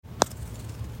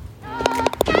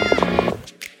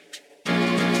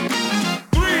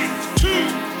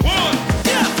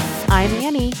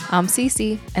I'm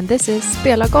Cece, and this is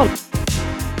Spela Golf.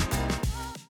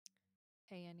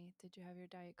 Hey, Annie, did you have your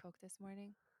Diet Coke this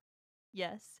morning?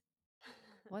 Yes.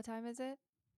 What time is it?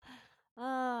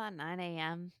 9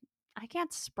 a.m. I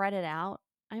can't spread it out.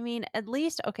 I mean, at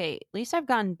least I've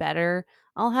gotten better.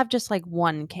 I'll have just like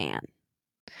one can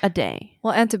a day.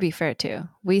 Well, and to be fair, too,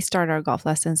 we start our golf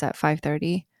lessons at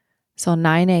 5:30. So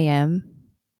 9 a.m.,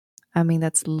 I mean,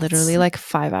 that's literally like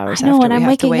 5 hours I know, after and we I'm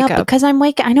have to waking wake up up. because I'm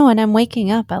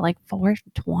waking up at like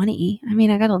 4:20. I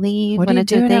mean, I gotta leave. What are when you I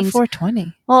do doing at things.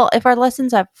 4:20? Well, if our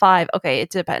lesson's at 5, okay, it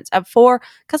depends. At 4,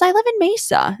 because I live in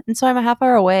Mesa, and so I'm a half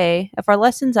hour away. If our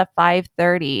lesson's at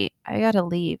 5:30, I gotta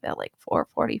leave at like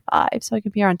 4:45, so I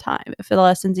can be here on time. If the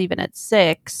lesson's even at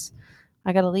 6,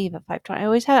 I gotta leave at 5:20. I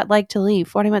always like to leave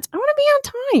 40 minutes. I want to be on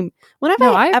time. When have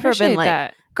No, I I ever been appreciate late?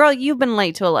 that. Girl, you've been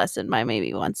late to a lesson by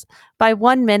maybe once. By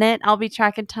 1 minute, I'll be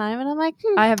tracking time, and I'm like,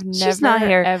 I have she's never, not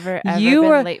here. ever You been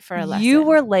were late for a lesson. You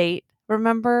were late.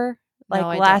 Remember? No, Like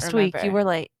I don't last week, you remember. were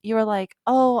late. You were like,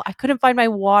 "Oh, I couldn't find my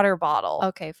water bottle."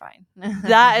 Okay, fine.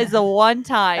 That is the one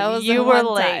time That was you the were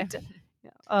one late. time.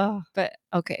 Oh, But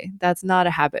okay, that's not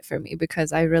a habit for me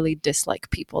because I really dislike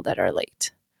people that are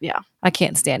late. yeah, I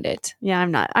can't stand it. yeah.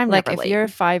 I'm not. I'm Like never if late. you're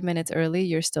 5 minutes early,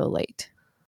 you're still late.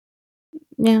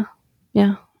 Yeah,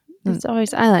 yeah. Mm. It's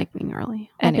always. I like being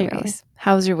early. I'll be early. Anyways,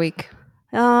 how's your week?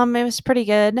 It was pretty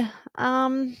good.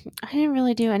 I didn't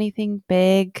really do anything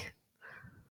big.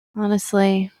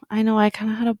 Honestly, I know I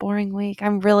kind of had a boring week.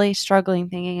 I'm really struggling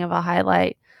thinking of a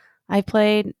highlight.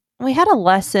 We had a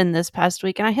lesson this past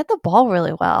week and I hit the ball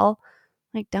really well,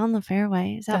 like down the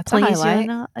fairway. Is that That's a please you highlight.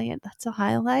 enough? Yeah, that's a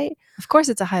highlight. Of course,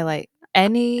 it's a highlight.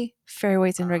 Any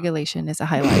fairways in regulation is a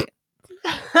highlight.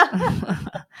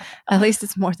 At least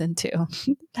it's more than 2.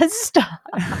 Stop.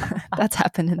 That's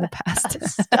happened in the past.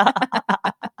 Stop.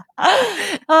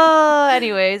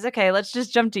 Anyways, okay, let's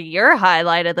just jump to your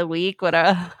highlight of the week.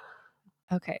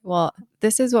 Okay, well,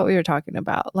 this is what we were talking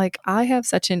about. Like, I have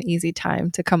such an easy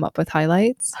time to come up with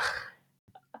highlights.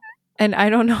 And I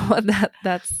don't know what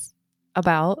that's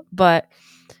about, but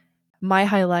my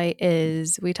highlight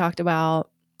is we talked about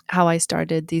how I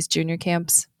started these junior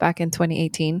camps back in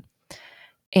 2018,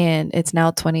 and it's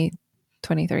now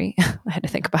 2023. I had to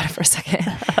think about it for a second.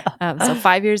 So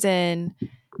 5 years in,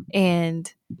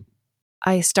 and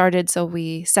I started, so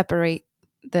we separate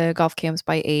the golf camps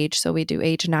by age. So we do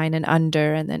age 9 and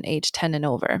under, and then age 10 and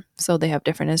over. So they have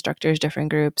different instructors,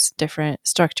 different groups, different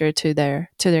structure to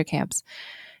their camps.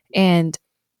 And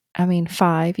I mean,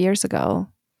 5 years ago,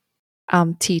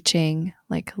 I'm teaching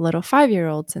like little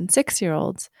 5-year-olds and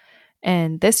 6-year-olds.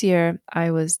 And this year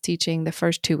I was teaching the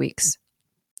first 2 weeks.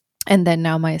 And then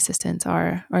now my assistants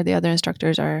or the other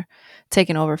instructors are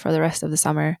taking over for the rest of the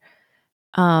summer.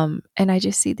 And I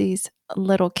just see these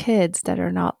little kids that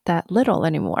are not that little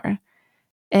anymore.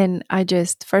 And I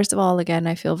just, first of all, again,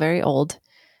 I feel very old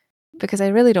because I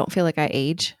really don't feel like I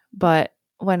age. But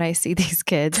when I see these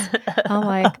kids, I'm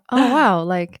like, oh, wow,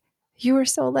 like you were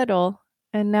so little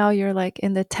and now you're like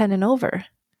in the 10 and over.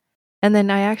 And then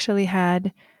I actually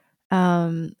had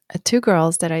 2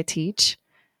 girls that I teach,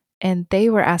 and they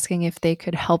were asking if they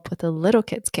could help with the little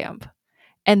kids camp.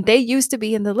 And they used to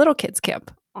be in the little kids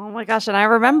camp. Oh my gosh, and I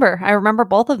remember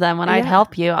both of them when I'd Yeah.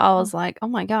 help you. I was like, oh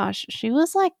my gosh, she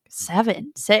was like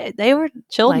 7. They were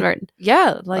children.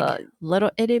 Like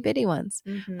little itty bitty ones.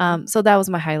 Mhm. So that was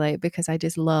my highlight because I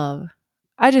just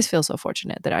feel so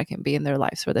fortunate that I can be in their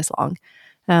lives for this long.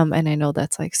 And I know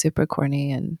that's like super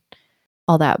corny and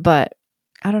all that, but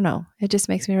I don't know. It just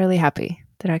makes me really happy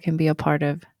that I can be a part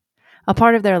of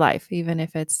their life, even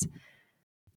if it's,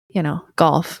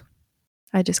 golf.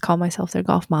 I just call myself their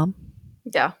golf mom.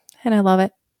 Yeah. And I love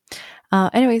it.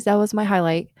 Anyways, that was my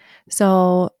highlight.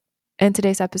 So in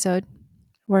today's episode,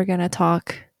 we're going to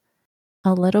talk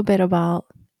a little bit about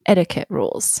etiquette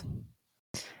rules.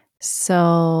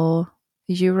 So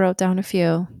you wrote down a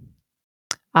few.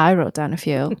 I wrote down a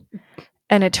few.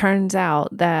 And it turns out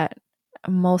that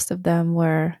most of them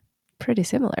were pretty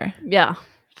similar. Yeah.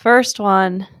 First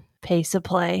one, pace of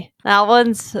play. That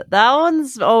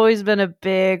one's always been a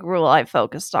big rule I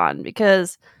focused on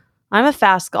because I'm a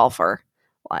fast golfer.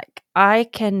 Like, I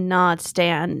cannot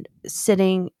stand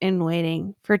sitting and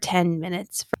waiting for 10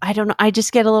 minutes. I don't know. I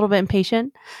just get a little bit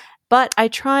impatient, but I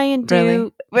try and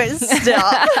do. Really?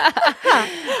 Stop.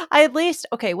 I at least,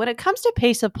 okay, when it comes to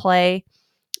pace of play,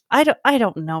 I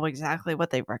don't know exactly what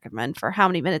they recommend for how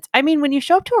many minutes. I mean, when you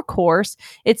show up to a course,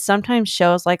 it sometimes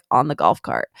shows like on the golf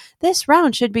cart, this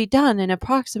round should be done in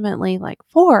approximately like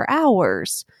 4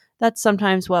 hours. That's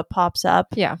sometimes what pops up.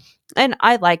 Yeah. And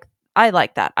I like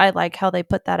that. I like how they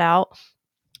put that out.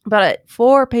 But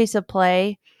for pace of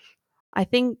play, I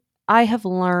think I have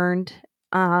learned,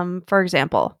 for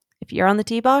example, if you're on the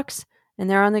tee box and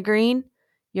they're on the green,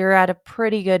 you're at a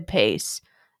pretty good pace.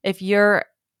 If you're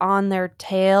on their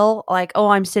tail, like, oh,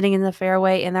 I'm sitting in the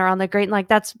fairway and they're on the green, like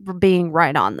that's being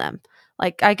right on them.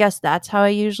 Like, I guess that's how I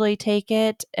usually take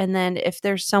it. And then if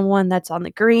there's someone that's on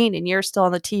the green and you're still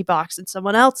on the tee box and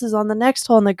someone else is on the next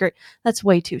hole on the green, that's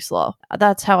way too slow.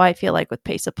 That's how I feel like with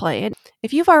pace of play. And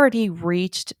if you've already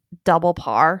reached double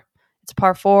par, it's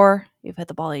par 4, you've hit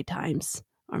the ball 8 times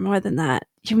or more than that,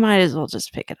 you might as well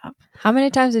just pick it up. How many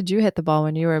times did you hit the ball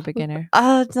when you were a beginner?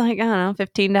 It's like, I don't know,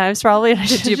 15 times probably.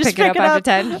 Did you pick it up after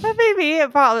 10?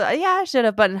 Maybe. Probably. Yeah, I should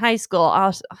have. But in high school,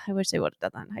 I wish they would have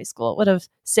done that in high school. It would have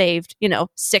saved,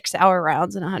 6-hour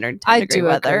rounds in 110-degree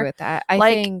weather. I agree with that.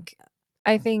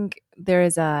 I think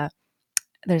there's a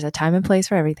time and place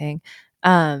for everything.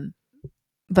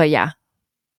 But yeah,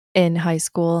 in high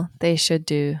school, they should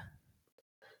do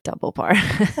double par.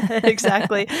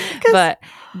 Exactly. But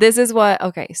this is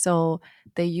so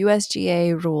the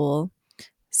USGA rule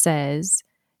says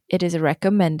it is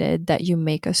recommended that you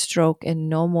make a stroke in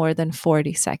no more than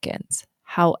 40 seconds.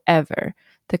 However,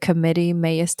 the committee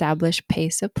may establish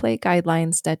pace of play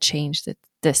guidelines that change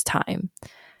this time.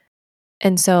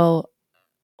 And so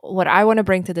what I want to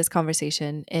bring to this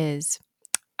conversation is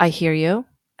I hear you.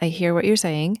 I hear what you're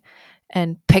saying.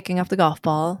 And picking up the golf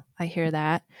ball, I hear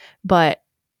that. But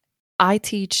I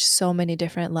teach so many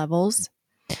different levels.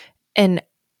 And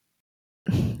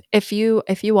if you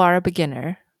are a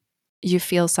beginner, you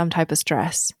feel some type of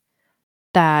stress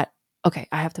that, okay,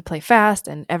 I have to play fast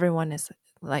and everyone is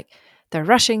like, they're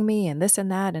rushing me and this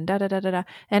and that and da da da da da.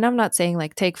 And I'm not saying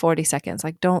like take 40 seconds.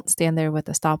 Like don't stand there with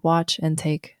a stopwatch and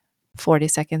take 40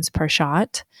 seconds per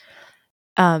shot.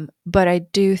 But I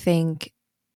do think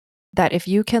that if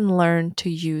you can learn to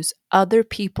use other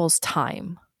people's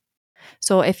time.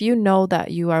 So if you know that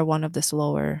you are one of the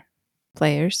slower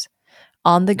players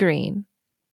on the green,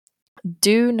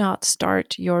 do not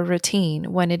start your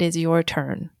routine when it is your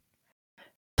turn.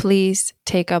 Please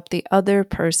take up the other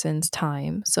person's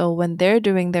time. So when they're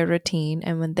doing their routine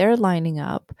and when they're lining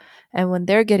up and when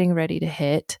they're getting ready to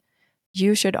hit,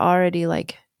 you should already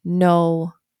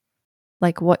know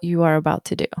what you are about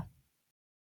to do.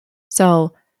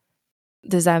 So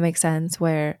does that make sense?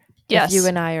 Where yes. If you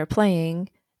and I are playing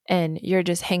and you're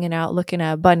just hanging out looking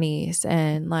at bunnies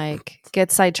and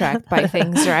get sidetracked by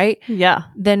things, right? Yeah.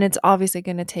 Then it's obviously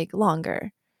going to take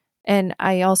longer. And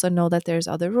I also know that there's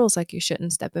other rules, like you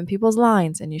shouldn't step in people's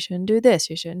lines and you shouldn't do this,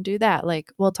 you shouldn't do that.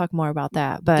 We'll talk more about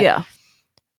that. But yeah,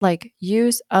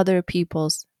 use other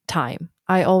people's time.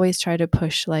 I always try to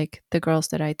push the girls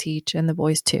that I teach and the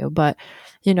boys too. But,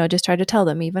 just try to tell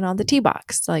them even on the tee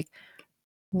box,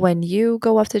 when you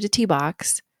go up to the tee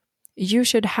box, you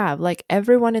should have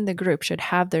everyone in the group should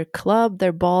have their club,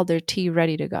 their ball, their tee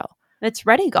ready to go. It's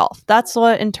ready golf. That's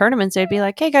what in tournaments they'd be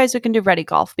like, hey guys, we can do ready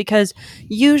golf. Because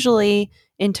usually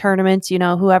in tournaments,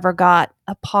 whoever got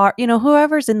a par,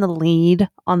 whoever's in the lead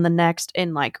on the next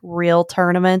in real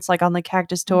tournaments, like on the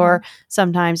Cactus Tour,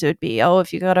 sometimes it would be,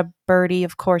 if you got a birdie,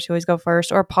 of course you always go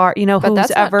first, or par, but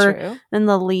who's ever in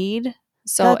the lead.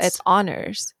 So it's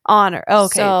honors. Honor. Oh,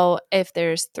 okay. So if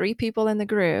there's 3 people in the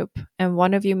group and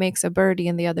one of you makes a birdie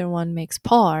and the other one makes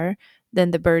par, then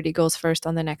the birdie goes first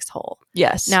on the next hole.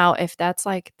 Yes. Now, if that's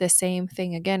the same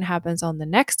thing again happens on the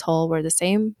next hole where the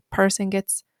same person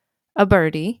gets a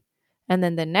birdie and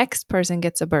then the next person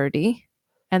gets a birdie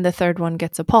and the third one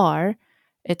gets a par,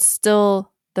 it's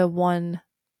still the one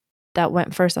that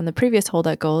went first on the previous hole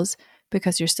that goes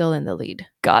because you're still in the lead.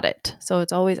 Got it. So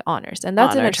it's always honors. And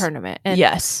that's in a tournament. And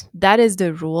yes, that is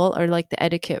the rule or the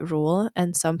etiquette rule.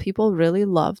 And some people really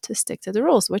love to stick to the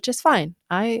rules, which is fine.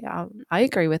 I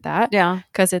agree with that. Yeah.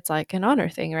 Because it's an honor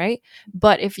thing, right?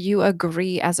 But if you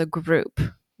agree as a group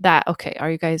that, okay,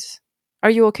 are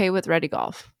you okay with ready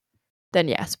golf? Then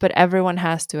yes, but everyone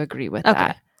has to agree with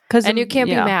that. And you can't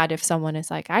be mad if someone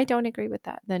is I don't agree with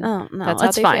that. Then that's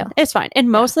it's fine. Feel. It's fine. And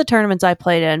most of the tournaments I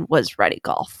played in was ready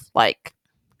golf.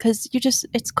 Because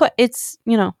it's quick. It's,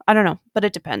 I don't know, but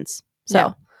it depends. So,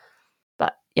 yeah.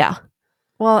 But yeah.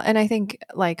 Well, and I think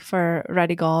for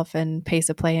ready golf and pace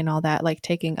of play and all that,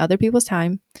 taking other people's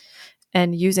time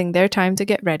and using their time to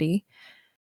get ready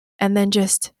and then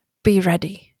just be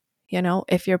ready.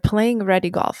 If you're playing ready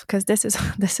golf, because this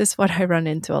is what I run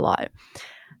into a lot.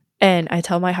 And I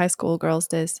tell my high school girls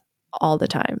this all the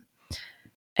time.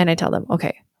 And I tell them,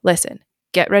 okay, listen,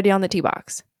 get ready on the tee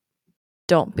box.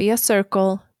 Don't be a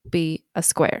circle, be a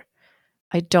square.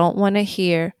 I don't want to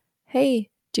hear, hey,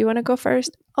 do you want to go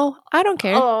first? Oh, I don't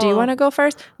care. Do you want to go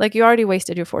first? You already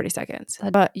wasted your 40 seconds,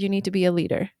 but you need to be a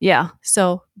leader. Yeah.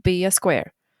 So be a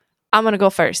square. I'm going to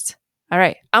go first. all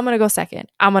right, I'm going to go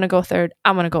second. I'm going to go third.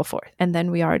 I'm going to go fourth. And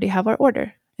then we already have our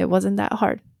order. It wasn't that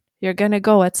hard. You're going to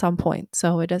go at some point.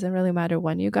 So it doesn't really matter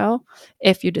when you go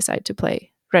if you decide to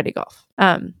play ready golf.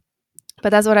 But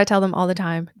that's what I tell them all the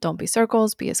time. Don't be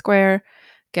circles, be a square.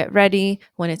 Get ready.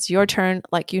 When it's your turn,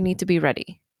 like, you need to be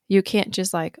ready. You can't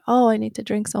just like, oh, I need to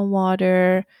drink some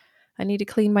water. I need to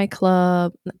clean my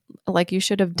club. Like, you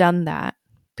should have done that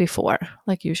before.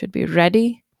 Like, you should be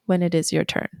ready when it is your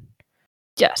turn.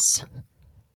 Yes.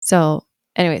 So,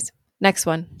 anyways, next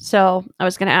one. So I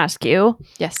was going to ask you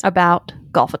Yes. about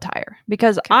golf attire,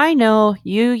 because I know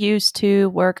you used to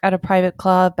work at a private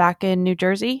club back in New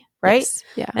Jersey, right? Yes.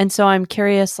 Yeah. And so I'm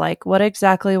curious, like, what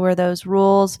exactly were those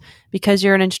rules? Because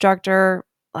you're an instructor,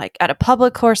 like, at a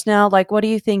public course now, like, what do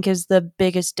you think is the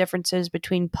biggest differences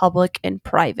between public and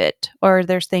private? Or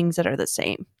there's things that are the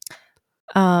same?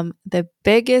 The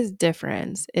biggest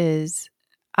difference is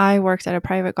I worked at a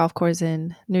private golf course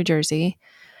in New Jersey,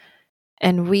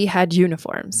 and we had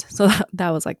uniforms. So that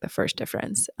was like the first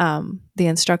difference. The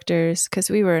instructors, because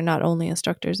we were not only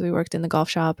instructors, we worked in the golf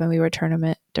shop and we were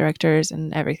tournament directors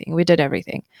and everything. We did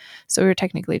everything. So we were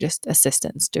technically just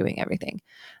assistants doing everything.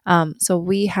 So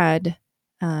we had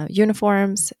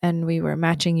uniforms, and we were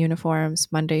matching uniforms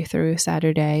Monday through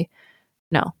Saturday.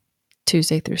 No,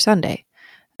 Tuesday through Sunday.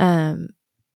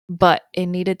 But it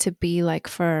needed to be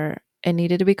it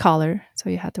needed to be collar. So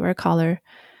you had to wear a collar,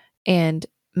 and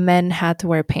men had to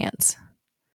wear pants.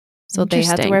 So they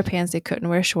had to wear pants. They couldn't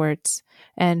wear shorts.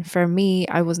 And for me,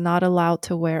 I was not allowed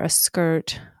to wear a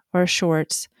skirt or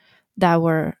shorts that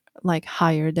were like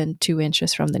higher than 2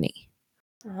 inches from the knee.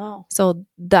 Oh. So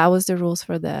that was the rules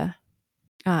for the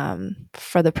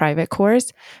private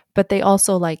course. But they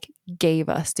also like gave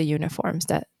us the uniforms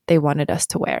that they wanted us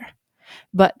to wear.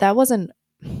 But that wasn't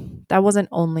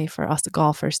only for us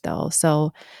golfers though.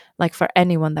 So like, for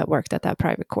anyone that worked at that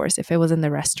private course, if it was in the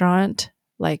restaurant,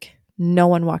 like, no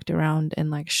one walked around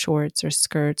in like shorts or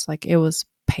skirts. Like, it was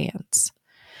pants,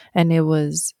 and it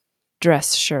was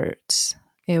dress shirts.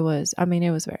 It was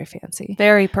very fancy.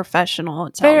 Very professional,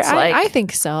 it sounds like. I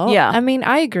think so. Yeah. I mean,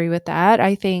 I agree with that.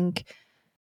 I think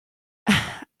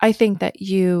that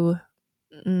you,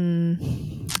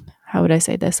 how would I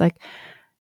say this? Like,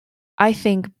 I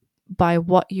think by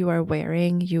what you are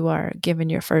wearing, you are given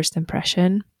your first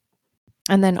impression.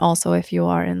 And then also, if you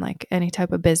are in like any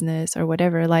type of business or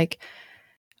whatever, like,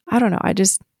 I don't know, I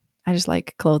just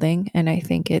like clothing, and I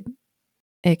think it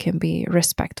can be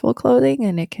respectful clothing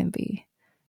and it can be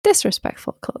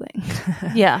disrespectful clothing.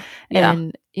 Yeah.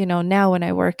 And now when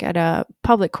I work at a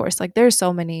public course, like, there's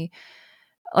so many,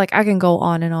 like, I can go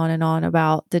on and on and on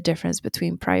about the difference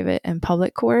between private and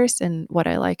public course and what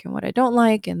I like and what I don't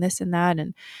like and this and that.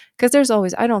 And because there's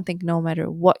always, I don't think no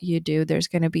matter what you do, there's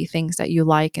going to be things that you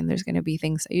like and there's going to be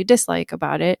things that you dislike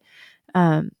about it.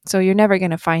 So you're never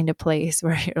going to find a place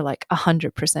where you're like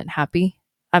 100% happy.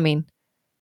 I mean,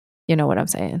 you know what I'm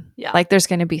saying? Yeah. Like, there's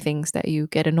going to be things that you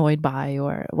get annoyed by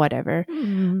or whatever.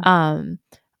 Mm-hmm.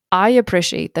 I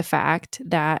appreciate the fact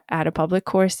that at a public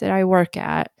course that I work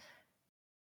at,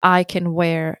 I can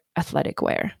wear athletic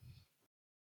wear,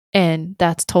 and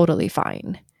that's totally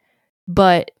fine.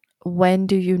 But when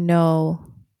do you know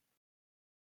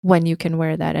when you can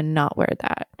wear that and not wear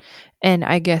that? And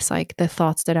I guess like the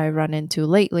thoughts that I run into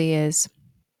lately is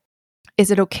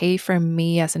it okay for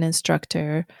me as an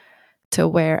instructor to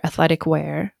wear athletic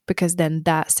wear? Because then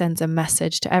that sends a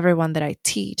message to everyone that I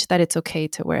teach that it's okay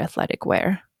to wear athletic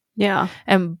wear. Yeah.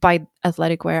 And by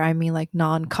athletic wear, I mean like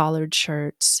non-collared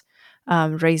shirts,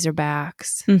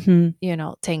 razorbacks,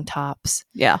 tank tops.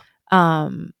 Yeah.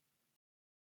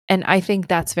 And I think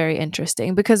that's very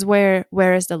interesting, because where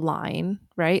is the line,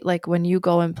 right? Like, when you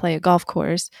go and play a golf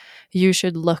course, you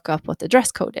should look up what the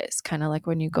dress code is, kind of like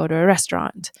when you go to a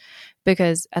restaurant.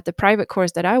 Because at the private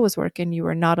course that I was working, you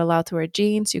were not allowed to wear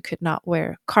jeans. You could not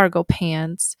wear cargo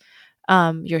pants.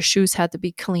 Your shoes had to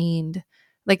be cleaned.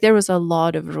 Like, there was a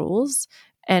lot of rules.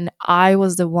 And I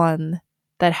was the one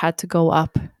that had to go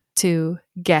up to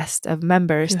guests of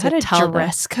members to tell them.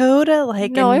 Dress code,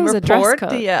 like, no, it was report? A dress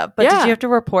code. Yeah, but did you have to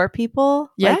report people?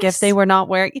 Yes. Like, if they were not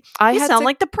wearing? I you had sound to,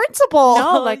 like the principal.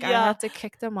 No, like, yeah. I had to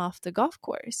kick them off the golf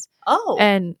course. Oh,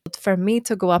 and for me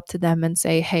to go up to them and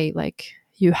say, hey, like,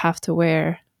 you have to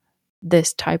wear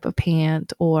this type of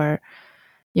pant, or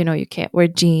you can't wear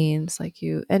jeans, like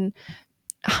you. And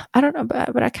I don't know,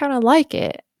 but I kind of like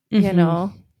it. Yeah,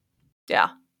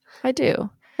 I do.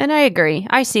 And I agree.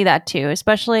 I see that too,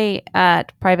 especially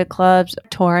at private clubs.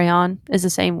 Torion is the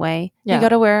same way. Yeah. You got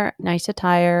to wear nice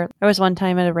attire. There was one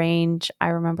time at a range, I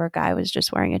remember a guy was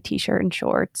just wearing a t-shirt and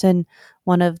shorts, and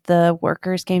one of the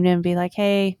workers came to him and be like,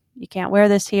 hey, you can't wear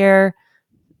this here.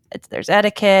 there's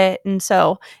etiquette, and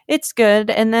so it's good.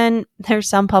 And then there's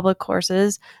some public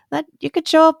courses that you could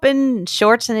show up in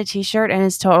shorts and a t-shirt and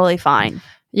it's totally fine.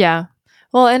 Yeah.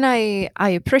 Well, and I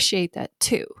appreciate that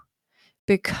too,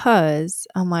 because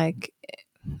I'm like,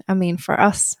 I mean, for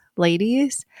us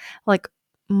ladies, like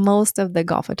most of the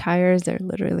golf attires, they're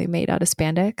literally made out of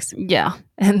spandex. Yeah.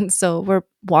 And so we're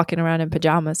walking around in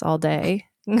pajamas all day.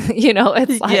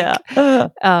 It's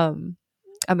like,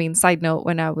 I mean, side note,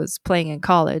 when I was playing in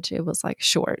college, it was like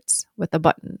shorts with a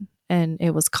button and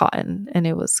it was cotton and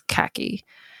it was khaki.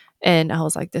 And I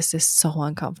was like, this is so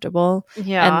uncomfortable.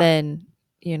 Yeah. And then,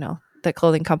 the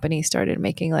clothing company started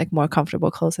making like more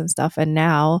comfortable clothes and stuff. And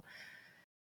now,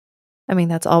 I mean,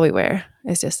 that's all we wear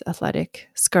is just athletic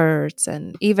skirts.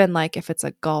 And even like if it's a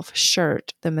golf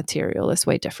shirt, the material is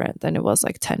way different than it was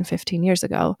like 10, 15 years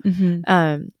ago.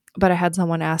 Mm-hmm. But I had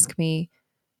someone ask me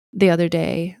the other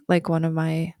day, like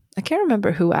I can't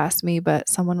remember who asked me, but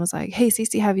someone was like, hey,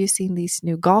 Cece, have you seen these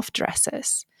new golf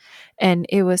dresses? And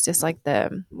it was just like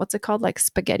what's it called? Like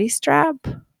spaghetti strap?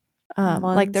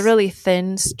 Like the really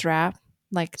thin strap,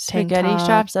 like spaghetti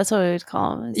straps. That's what we would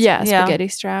call them. Yeah, spaghetti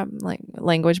strap, like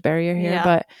language barrier here,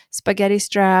 but spaghetti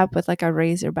strap with like a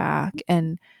razor back.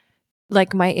 And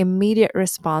like my immediate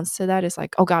response to that is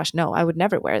like, oh gosh, no, I would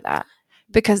never wear that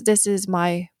because this is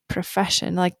my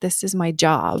profession. Like this is my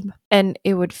job. And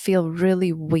it would feel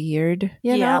really weird,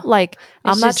 you know? Like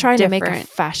I'm not trying to make a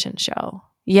fashion show.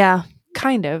 Yeah.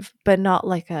 Kind of, but not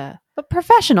like but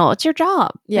professional. It's your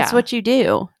job. Yeah. It's what you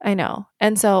do. I know.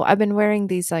 And so I've been wearing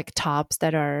these like tops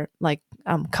that are like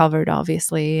covered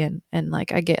obviously, and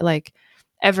like I get like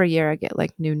every year I get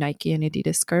like new Nike and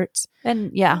Adidas skirts.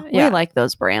 And we like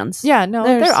those brands. Yeah, no,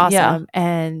 they're awesome. Yeah.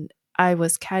 And I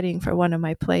was caddying for one of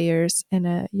my players in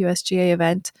a USGA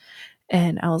event,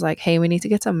 and I was like, hey, we need to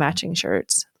get some matching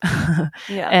shirts.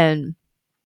 And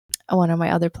one of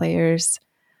my other players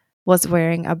was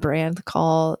wearing a brand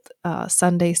called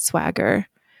Sunday Swagger.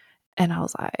 And I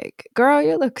was like, girl,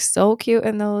 you look so cute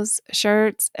in those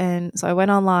shirts. And so I went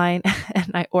online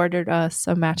and I ordered us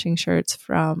some matching shirts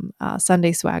from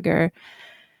Sunday Swagger.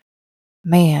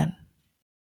 Man,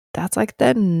 that's like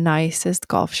the nicest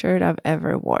golf shirt I've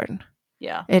ever worn.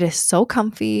 Yeah. It is so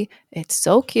comfy. It's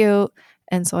so cute.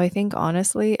 And so I think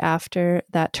honestly, after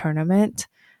that tournament,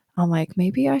 I'm like,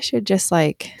 maybe I should just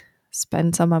like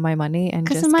spend some of my money and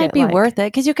just it might be worth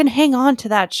it because you can hang on to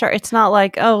that shirt. It's not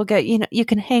like, you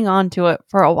can hang on to it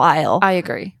for a while. I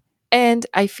agree. And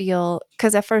I feel,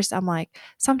 because at first I'm like,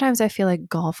 sometimes I feel like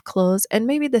golf clothes, and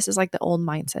maybe this is like the old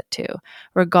mindset too,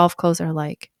 where golf clothes are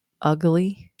like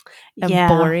ugly and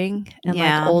boring and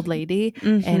like old lady.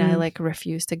 Mm-hmm. And I like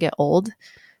refuse to get old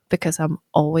because I'm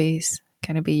always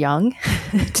going to be young.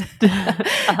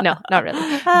 No, not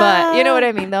really. But you know what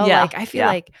I mean though? Like I feel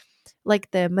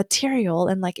like the material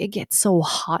and like it gets so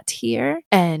hot here,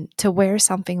 and to wear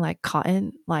something like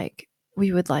cotton, like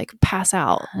we would like pass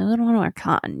out. I don't want to wear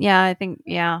cotton. Yeah, I think,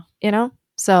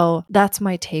 So that's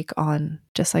my take on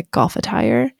just like golf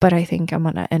attire. But I think I'm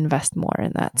going to invest more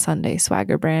in that Sunday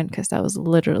Swagger brand because that was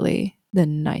literally the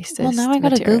nicest. Well, now I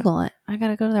got to Google it. I got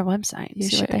to go to their website. You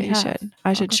should.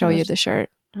 I should show you the shirt.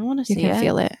 I want to see it. You can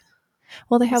feel it.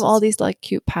 Well, they have all these like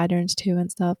cute patterns too and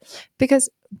stuff, because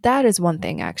that is one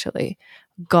thing actually.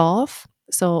 Golf.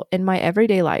 So in my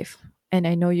everyday life, and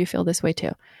I know you feel this way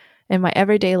too, in my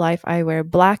everyday life, I wear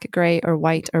black, gray, or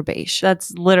white or beige.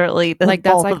 That's literally like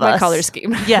that's like my color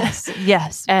scheme. Yes,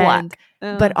 black.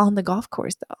 But on the golf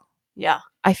course though,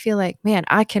 I feel like, man,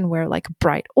 I can wear like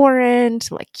bright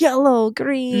orange, like yellow,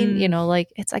 green.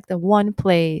 Like it's like the one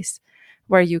place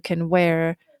where you can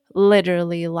wear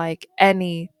literally like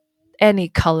any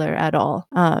color at all.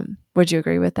 Would you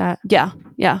agree with that? Yeah,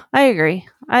 I agree.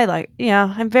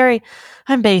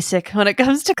 I'm basic when it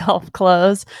comes to golf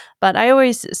clothes, but I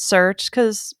always search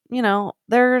because,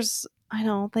 I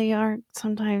know they are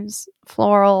sometimes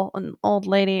floral and old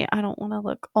lady. I don't want to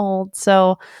look old,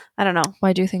 so I don't know.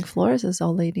 Why do you think florals is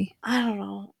old lady? I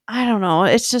don't know.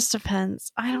 It just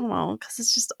depends. I don't know, because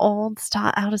it's just old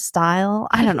style, out of style.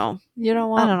 I don't know. You don't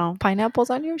want pineapples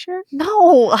on your shirt?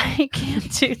 No, I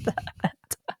can't do that.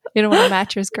 You don't want to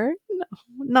match your skirt?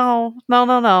 No.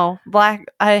 Black.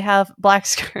 I have black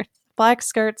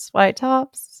skirts, white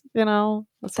tops.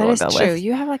 That's that is true.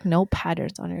 You have like no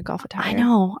patterns on your golf attire. I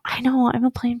know. I'm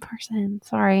a plain person.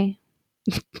 Sorry.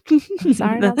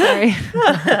 Sorry, not sorry.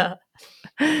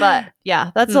 But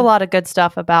yeah, that's a lot of good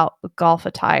stuff about golf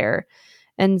attire.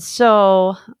 And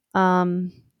so,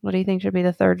 what do you think should be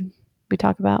the third we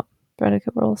talk about for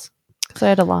etiquette rules? Because I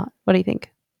had a lot. What do you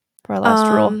think for our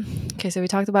last rule? Okay, so we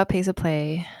talked about pace of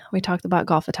play. We talked about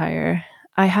golf attire.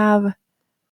 I have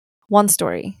one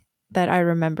story that I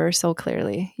remember so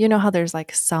clearly. You know how there's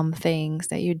like some things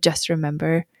that you just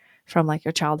remember from like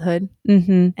your childhood?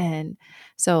 Mm-hmm. And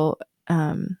so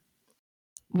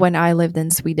when I lived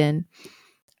in Sweden,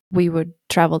 we would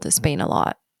travel to Spain a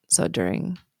lot. So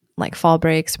during like fall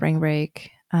break, spring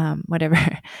break, whatever,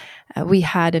 we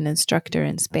had an instructor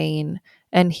in Spain,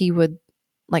 and he would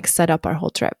like set up our whole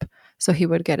trip. So he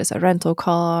would get us a rental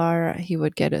car, he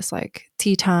would get us like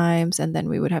tea times, and then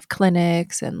we would have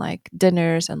clinics and like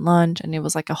dinners and lunch, and it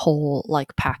was like a whole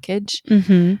like package.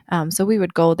 Mm-hmm. So we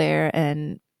would go there,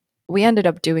 and we ended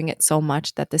up doing it so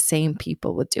much that the same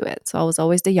people would do it. So I was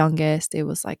always the youngest. It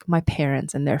was like my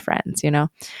parents and their friends, you know,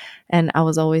 and I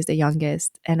was always the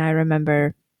youngest. And I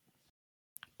remember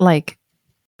like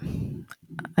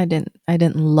I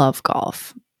didn't love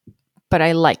golf, but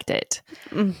I liked it.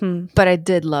 Mm-hmm. But I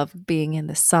did love being in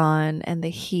the sun and the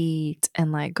heat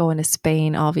and like going to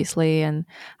Spain, obviously. And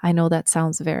I know that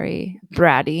sounds very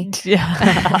bratty.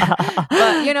 Yeah.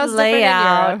 But you know, it's different in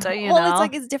Layout, Europe. you Well, know.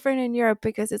 it's different in Europe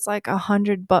because it's like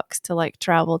 $100 to like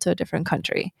travel to a different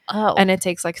country. Oh. And it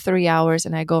takes like 3 hours,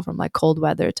 and I go from like cold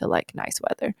weather to like nice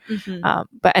weather.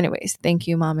 Mm-hmm. But anyways, thank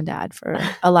you, mom and dad, for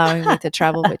allowing me to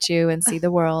travel with you and see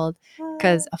the world.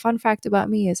 Because a fun fact about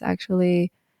me is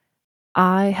actually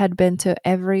I had been to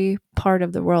every part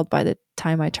of the world by the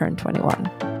time I turned 21.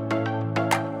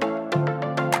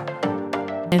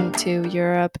 Into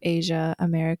Europe, Asia,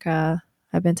 America.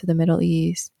 I've been to the Middle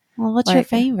East. Well, what's your Like,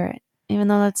 favorite? Even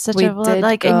though that's such we a did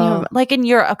like go. in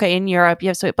Europe. Okay, in Europe you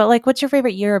have sweet, but like, what's your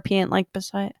favorite European? Like,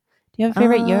 beside, do you have a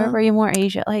favorite Europe? Or are you more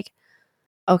Asia? Like,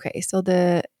 Okay, so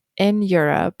in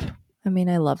Europe, I mean,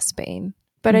 I love Spain,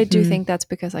 but I do think that's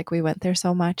because like we went there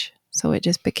so much, so it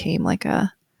just became like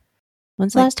a.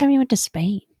 When's the last time you went to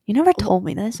Spain? You never told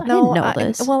me this. I didn't know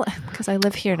this. Well, because I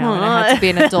live here now and I had to be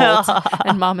an adult,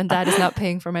 and mom and dad is not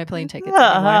paying for my plane tickets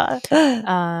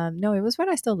anymore. No, it was when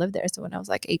I still lived there, so when I was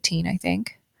like 18, I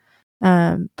think.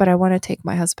 But I want to take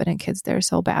my husband and kids there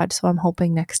so bad, so I'm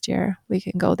hoping next year we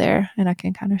can go there and I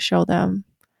can kind of show them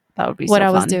That would be what so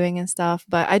I was fun. doing and stuff.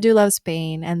 But I do love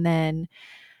Spain, and then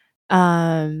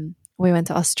we went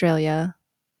to Australia,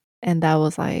 and that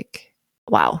was like,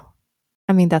 wow.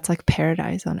 I mean, that's like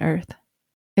paradise on earth.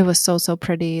 It was so, so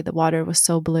pretty. The water was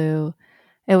so blue.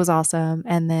 It was awesome.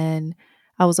 And then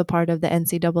I was a part of the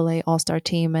NCAA All-Star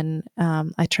team, and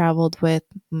I traveled with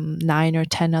 9 or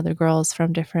 10 other girls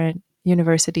from different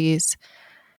universities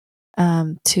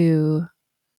to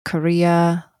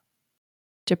Korea,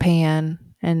 Japan,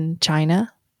 and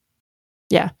China.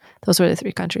 Yeah, those were the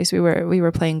 3 countries. We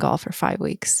were playing golf for 5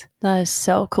 weeks. That is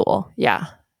so cool. Yeah,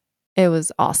 it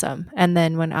was awesome. And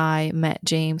then when I met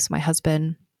James, my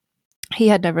husband, he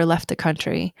had never left the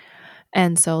country.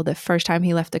 And so the first time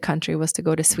he left the country was to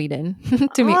go to Sweden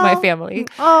to meet my family.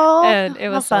 Oh, and it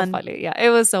was so funny. Yeah, it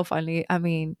was so funny. I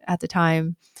mean, at the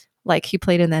time, like he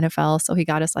played in the NFL, so he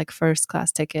got us like first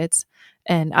class tickets.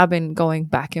 And I've been going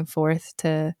back and forth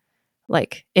to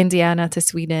like Indiana to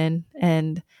Sweden,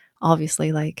 and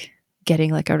obviously like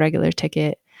getting like a regular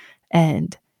ticket.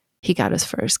 And he got us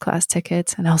first class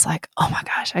tickets, and I was like, oh my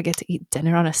gosh, I get to eat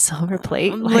dinner on a silver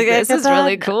plate. Like, this is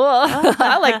really cool.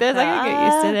 I like this. I can get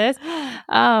used to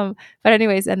this. But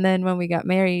anyways, and then when we got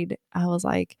married, I was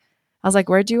like,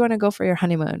 where do you want to go for your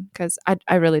honeymoon? Because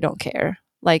I really don't care.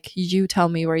 Like, you tell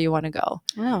me where you want to go.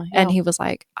 Oh, yeah. And he was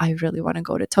like, I really want to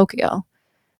go to Tokyo.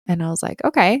 And I was like,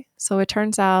 okay. So it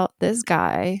turns out this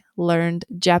guy learned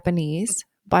Japanese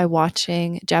by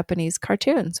watching Japanese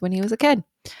cartoons when he was a kid.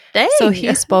 Dang. So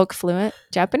he spoke fluent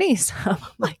Japanese. I'm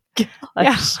like, gosh.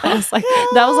 yeah. I was like,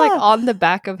 that was like on the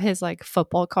back of his like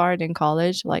football card in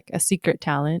college, like a secret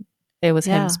talent. It was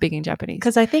him speaking Japanese.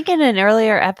 Because I think in an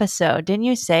earlier episode, didn't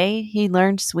you say he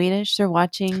learned Swedish through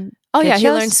watching? Oh yeah,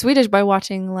 he learned Swedish by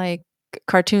watching like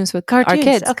cartoons with our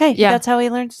kids. Okay, yeah, that's how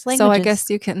he learns languages. So I guess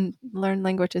you can learn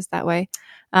languages that way.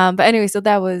 But anyway, so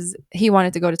he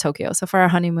wanted to go to Tokyo. So for our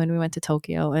honeymoon, we went to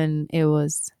Tokyo, and it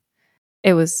was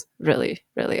really,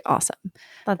 really awesome.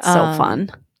 That's so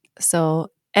fun. So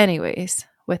anyways,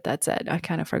 with that said, I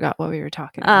kind of forgot what we were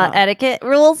talking about. Etiquette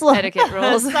rules. Etiquette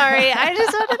rules. Sorry, I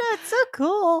just wanted to know. It's so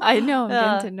cool. I know. I'm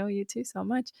getting to know you too so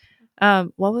much.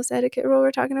 What was the etiquette rule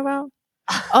we're talking about?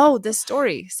 Oh, the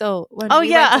story. So when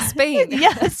we went to Spain,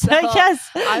 yes, yes,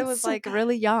 I was like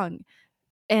really young,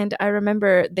 and I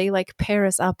remember they like pair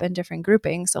us up in different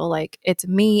groupings. So like it's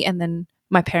me and then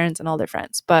my parents and all their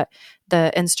friends. But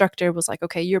the instructor was like,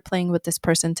 okay, you're playing with this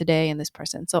person today and this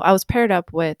person. So I was paired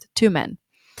up with 2 men,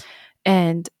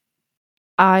 and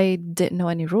I didn't know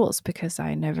any rules because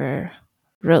I never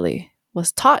really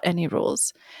was taught any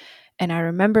rules. And I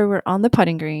remember we're on the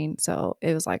putting green. So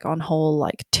it was like on hole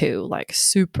like 2, like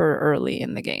super early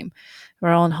in the game. We're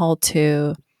on hole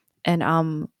 2 and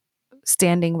I'm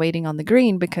standing waiting on the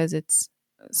green because it's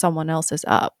someone else is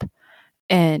up.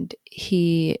 And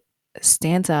he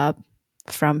stands up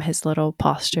from his little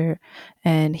posture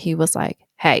and he was like,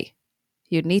 "Hey,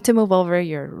 you need to move over.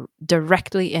 You're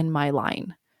directly in my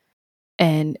line."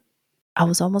 And I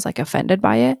was almost like offended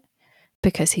by it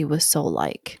because he was so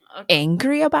like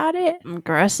angry about it,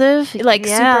 Aggressive? like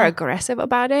super Yeah. aggressive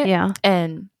about it. Yeah.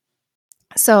 And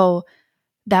so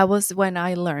that was when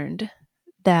I learned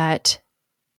that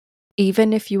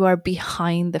even if you are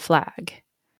behind the flag,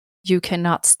 you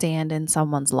cannot stand in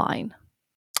someone's line.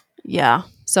 Yeah.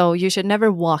 So you should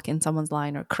never walk in someone's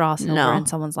line or cross over No. in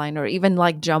someone's line or even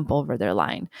like jump over their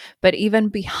line. But even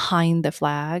behind the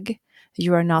flag,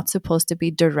 you are not supposed to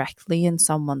be directly in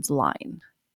someone's line.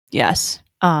 Yes.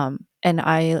 And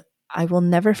I will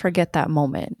never forget that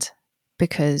moment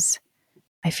because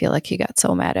I feel like he got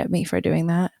so mad at me for doing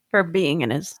that. For being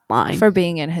in his line. For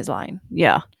being in his line.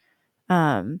 Yeah.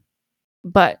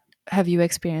 But have you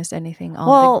experienced anything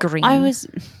on the green?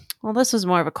 This was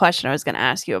more of a question I was going to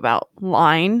ask you about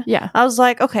line. Yeah. I was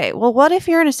like, okay, well, what if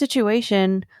you're in a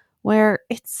situation where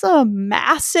it's a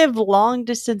massive long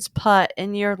distance putt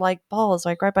and your like ball is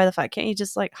like right by the flag? Can't you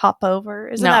just like hop over?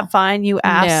 Isn't No. that fine? You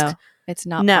ask. No, it's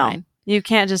not fine. You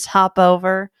can't just hop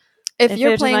over. If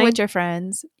you're playing with your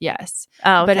friends, yes.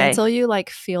 Oh, okay. But until you like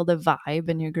feel the vibe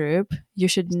in your group, you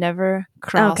should never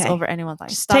cross over anyone's line.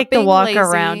 Just take the walk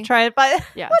around. Try it by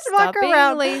stop being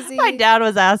around. Lazy. My dad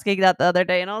was asking that the other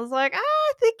day, and I was like,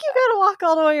 I think you gotta walk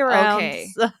all the way around. Okay,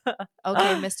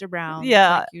 okay, Mr. Brown.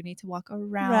 Yeah, like, you need to walk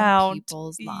around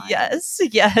people's lines.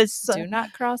 Yes. Do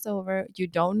not cross over. You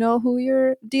don't know who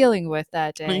you're dealing with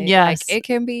that day. Yes, like it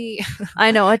can be.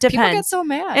 I know, it depends. People get so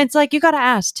mad. It's like you gotta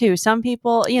ask too. Some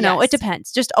people, it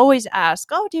depends. Just always ask.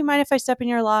 Oh, do you mind if I step in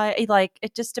your line? Like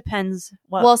it just depends.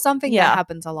 Something that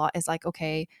happens a lot is like,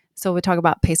 okay, so we talk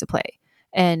about pace of play,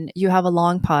 and you have a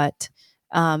long putt,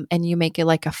 and you make it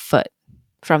like a foot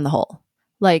from the hole.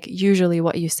 Like usually,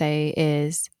 what you say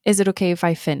is it okay if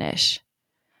I finish?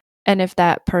 And if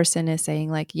that person is saying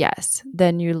like yes,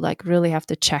 then you like really have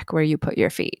to check where you put your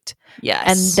feet. Yes,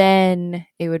 and then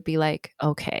it would be like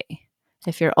okay,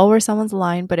 if you're over someone's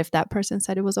line, but if that person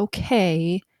said it was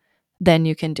okay, then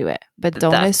you can do it. But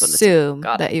don't assume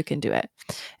that you can do it.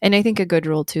 And I think a good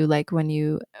rule too, like when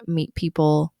you meet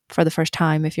people for the first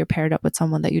time, if you're paired up with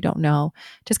someone that you don't know,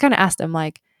 just kind of ask them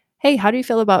like, hey, how do you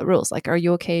feel about rules? Like, are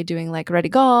you okay doing like ready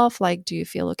golf? Like, do you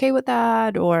feel okay with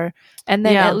that? And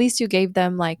then at least you gave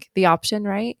them like the option,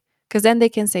 right? Because then they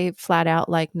can say flat out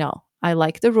like, no, I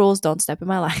like the rules. Don't step in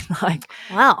my line. Like,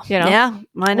 wow. Yeah.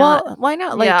 Why not? Well, why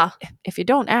not? Like, if you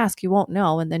don't ask, you won't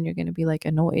know. And then you're going to be like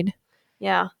annoyed.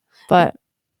 Yeah. But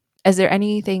is there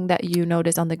anything that you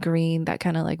notice on the green that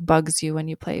kind of like bugs you when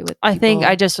you play with people? I think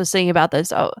I just was thinking about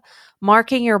this. Oh,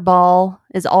 marking your ball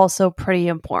is also pretty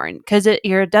important because it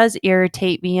does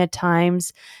irritate me at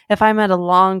times if I'm at a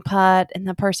long putt and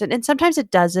the person, and sometimes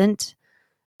it doesn't,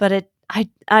 but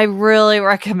I really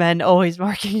recommend always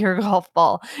marking your golf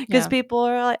ball because people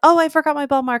are like, oh, I forgot my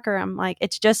ball marker. I'm like,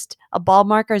 it's just a ball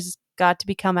marker has got to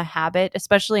become a habit,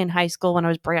 especially in high school when I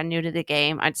was brand new to the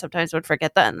game. I sometimes would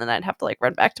forget that and then I'd have to like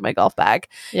run back to my golf bag.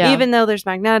 Yeah. Even though there's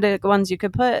magnetic ones you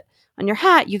could put on your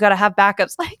hat, you got to have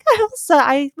backups. Like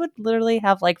I would literally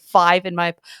have like 5 in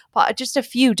my pot, just a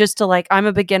few, just to like, I'm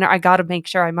a beginner. I got to make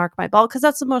sure I mark my ball because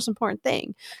that's the most important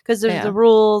thing. Because there's the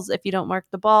rules. If you don't mark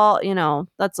the ball,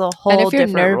 that's a whole. And if you're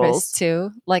nervous rules.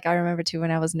 too, like I remember too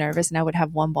when I was nervous and I would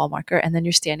have one ball marker and then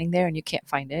you're standing there and you can't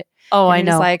find it. Oh, I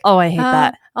know. Like, oh, I hate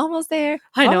that. Almost there.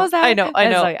 I know. I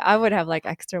know. Like, I would have like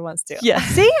extra ones too. Yeah.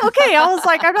 See? Okay. I was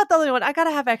like, I'm not the only one. I got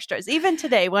to have extras. Even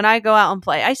today when I go out and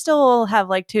play, I still have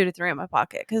like 2 to 3 in my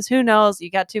pocket because who knows? You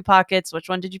got 2 pockets. Which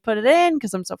one did you put it in?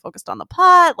 Because I'm so focused on the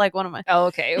pot. Like one of my. Oh,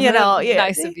 okay.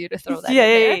 Nice of you to throw that in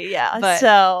there. Yeah. But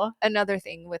so another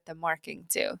thing with the marking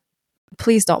too.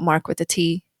 Please don't mark with a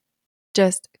T.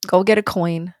 Just go get a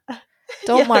coin.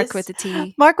 Don't mark with a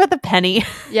T. Mark with a penny.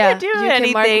 Yeah. You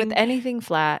can mark with anything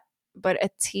flat, but a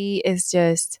T is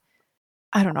just,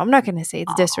 I don't know. I'm not going to say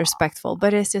it's disrespectful,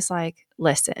 but it's just like,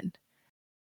 listen,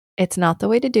 it's not the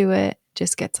way to do it.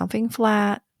 Just get something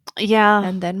flat. Yeah.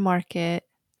 And then mark it.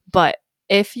 But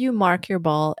if you mark your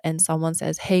ball and someone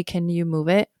says, hey, can you move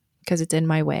it? Because it's in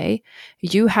my way.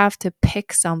 You have to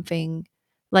pick something.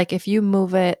 Like if you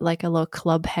move it like a little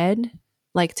club head,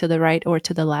 like to the right or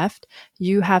to the left,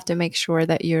 you have to make sure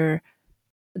that you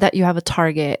have a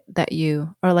target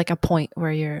or like a point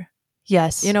where you're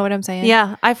Yes. You know what I'm saying?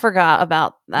 Yeah, I forgot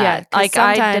about Yeah, that. 'cause Like,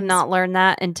 I did sometimes not learn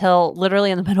that until literally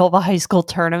in the middle of a high school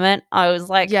tournament. I was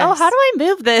like, "Oh, how do yes. I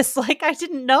move this?" Like, I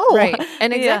didn't know. Right.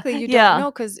 And Yeah, exactly, you don't yeah. know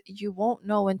because you won't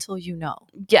know until you know.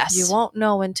 You Yes. won't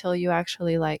know until you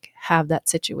actually like have that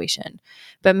situation.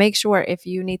 But make sure if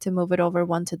you need to move it over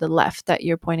one to the left that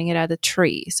you're pointing it at a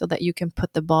tree so that you can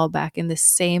put the ball back in the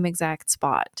same exact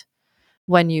spot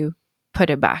when you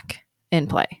put it back in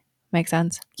play. Make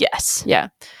sense? Yes. Yeah.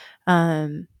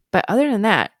 But other than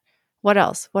that, what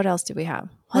else? What else do we have?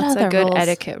 What What's a other good rules?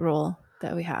 etiquette rule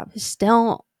that we have? Just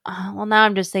don't. Well, now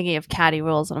I'm just thinking of caddy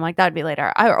rules, and I'm like, that'd be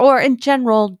later. Or in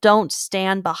general, don't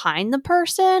stand behind the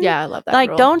person. Yeah, I love that Like,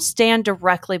 rule. don't stand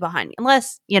directly behind me,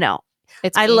 unless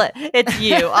It's me. it's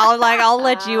you. I'll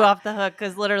let you off the hook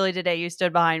because literally today you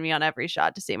stood behind me on every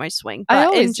shot to see my swing. I But in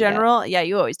always do that. general, yeah,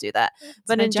 you always do that. It's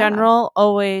But my in job. general,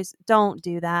 always don't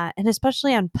do that, and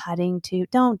especially on putting too.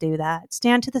 Don't do that.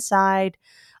 Stand to the side.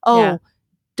 Oh, Yeah.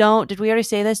 don't. Did we already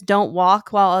say this? Don't walk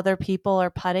while other people are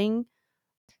putting.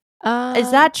 Is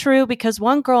Um, that true? Because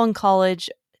one girl in college,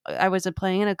 I was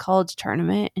playing in a college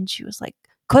tournament, and she was like,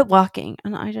 "Quit walking,"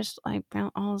 and I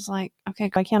was like, "Okay,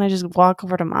 why can't I just walk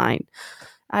over to mine?"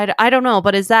 I don't know,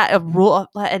 but is that a rule,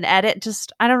 an edit?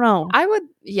 Just I don't know. I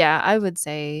would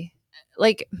say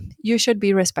like you should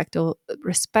be respectful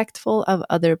of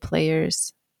other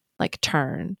players like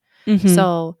turn. Mm-hmm.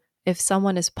 So if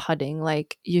someone is putting,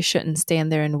 like you shouldn't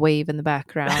stand there and wave in the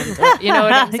background. Or, you know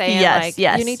what I'm saying? Yes, Like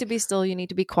yes. you need to be still, you need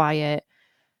to be quiet.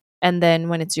 And then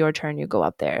when it's your turn, you go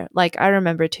up there. Like I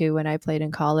remember too when I played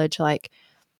in college, like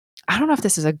I don't know if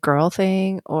this is a girl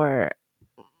thing or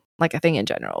like a thing in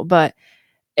general, but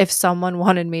if someone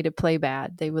wanted me to play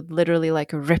bad, they would literally like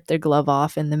rip their glove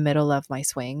off in the middle of my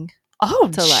swing. Oh,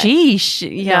 To like, sheesh.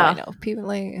 no, I Yeah. know people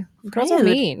like girls are Rude.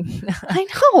 mean. I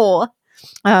know.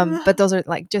 But those are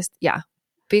like just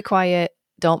be quiet,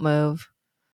 don't move,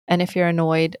 and if you're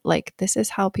annoyed, like this is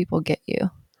how people get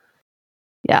you.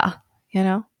 Yeah. You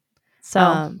know.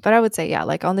 So, But I would say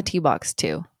like on the tee box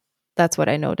too. That's what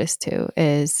I noticed too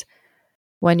is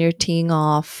when you're teeing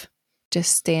off,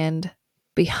 just stand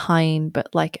behind,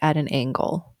 but like at an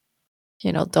angle.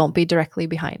 You know, don't be directly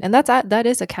behind. And that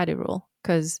is a caddy rule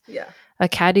because yeah. a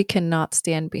caddy cannot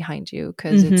stand behind you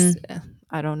because Mhm.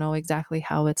 I don't know exactly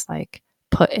how it's like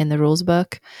put in the rules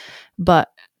book,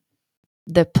 but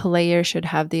the player should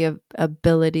have the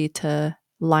ability to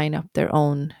line up their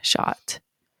own shot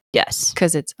Yes.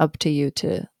 because it's up to you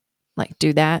to like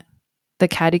do that. The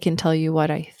caddy can tell you what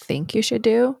I think you should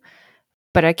do,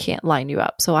 but I can't line you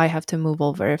up. So I have to move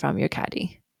over if I'm your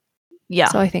caddy. Yeah.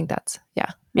 So I think that's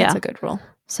a good rule.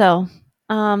 So,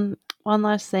 one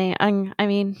last thing. I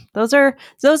mean, those are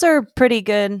pretty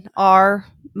good. Are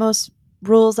most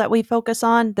rules that we focus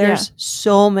on. There's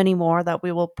so many more that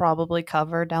we will probably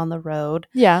cover down the road.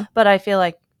 Yeah. But I feel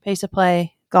like pace of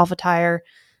play, golf attire,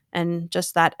 and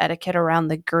just that etiquette around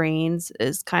the greens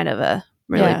is kind of a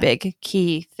really big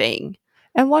key thing.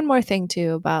 And one more thing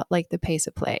too about like the pace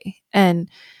of play. And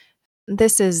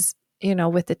this is,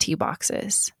 with the tee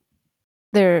boxes.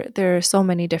 There are so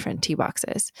many different tee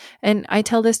boxes. And I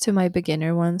tell this to my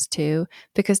beginner ones too,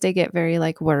 because they get very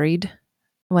like worried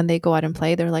when they go out and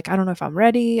play. They're like, I don't know if I'm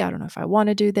ready. I don't know if I want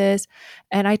to do this.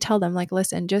 And I tell them like,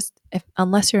 listen, just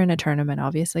unless you're in a tournament,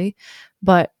 obviously,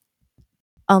 but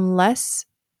unless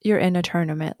you're in a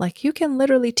tournament, like you can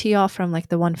literally tee off from like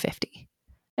the 150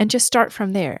 and just start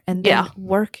from there and then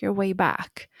work your way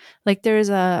back. Like there's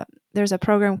a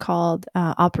program called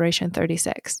Operation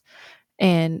 36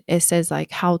 and it says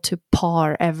like how to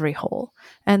par every hole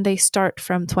and they start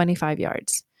from 25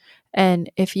 yards. And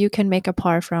if you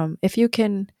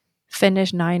can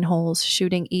finish 9 holes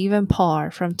shooting even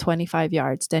par from 25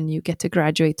 yards, then you get to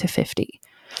graduate to 50.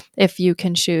 If you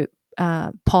can shoot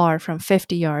par from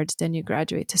 50 yards, then you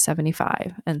graduate to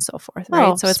 75 and so forth, right?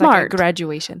 Oh, so it's smart. like a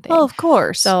graduation thing. Oh, of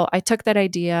course. So I took that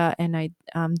idea and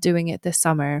I'm doing it this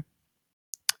summer.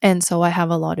 And so I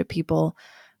have a lot of people,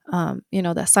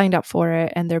 that signed up for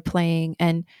it and they're playing.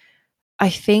 And I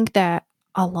think that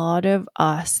a lot of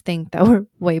us think that we're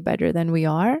way better than we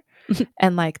are.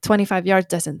 And like 25 yards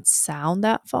doesn't sound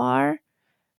that far,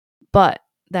 but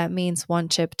that means 1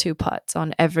 chip, 2 putts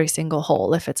on every single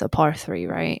hole if it's a par 3,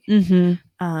 right?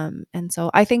 Mm-hmm. And so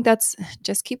I think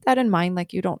just keep that in mind.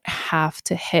 Like you don't have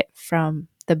to hit from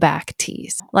the back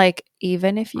tees. Like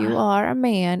even if you are a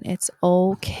man, it's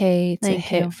okay to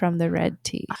hit from the red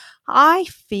tee. I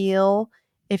feel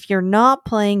if you're not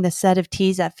playing the set of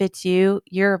tees that fits you,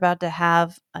 you're about to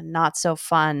have a not so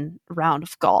fun round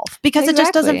of golf because it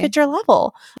just doesn't fit your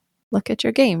level. Look at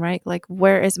your game, right? Like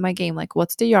where is my game? Like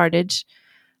what's the yardage?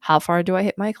 How far do I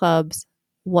hit my clubs?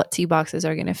 what tee boxes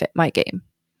are going to fit my game.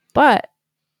 But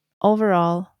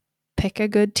overall, pick a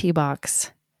good tee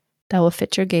box that will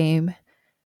fit your game.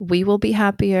 We will be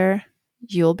happier.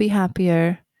 You'll be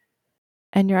happier.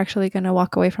 And you're actually going to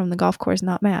walk away from the golf course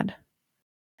not mad.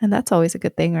 And that's always a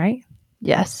good thing, right?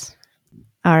 Yes.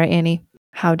 All right, Annie,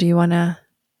 how do you want to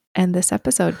end this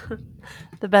episode?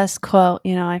 The best quote,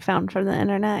 I found from the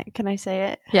internet. Can I say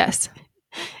it? Yes.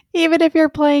 Even if you're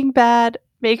playing bad,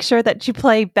 make sure that you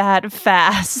play bad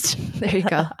fast. There you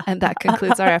go. And that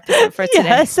concludes our episode for today.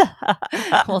 Yes.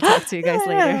 We'll talk to you guys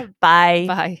later. Bye.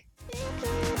 Bye.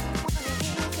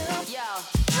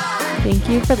 Thank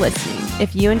you for listening.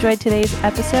 If you enjoyed today's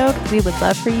episode, we would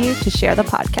love for you to share the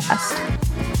podcast.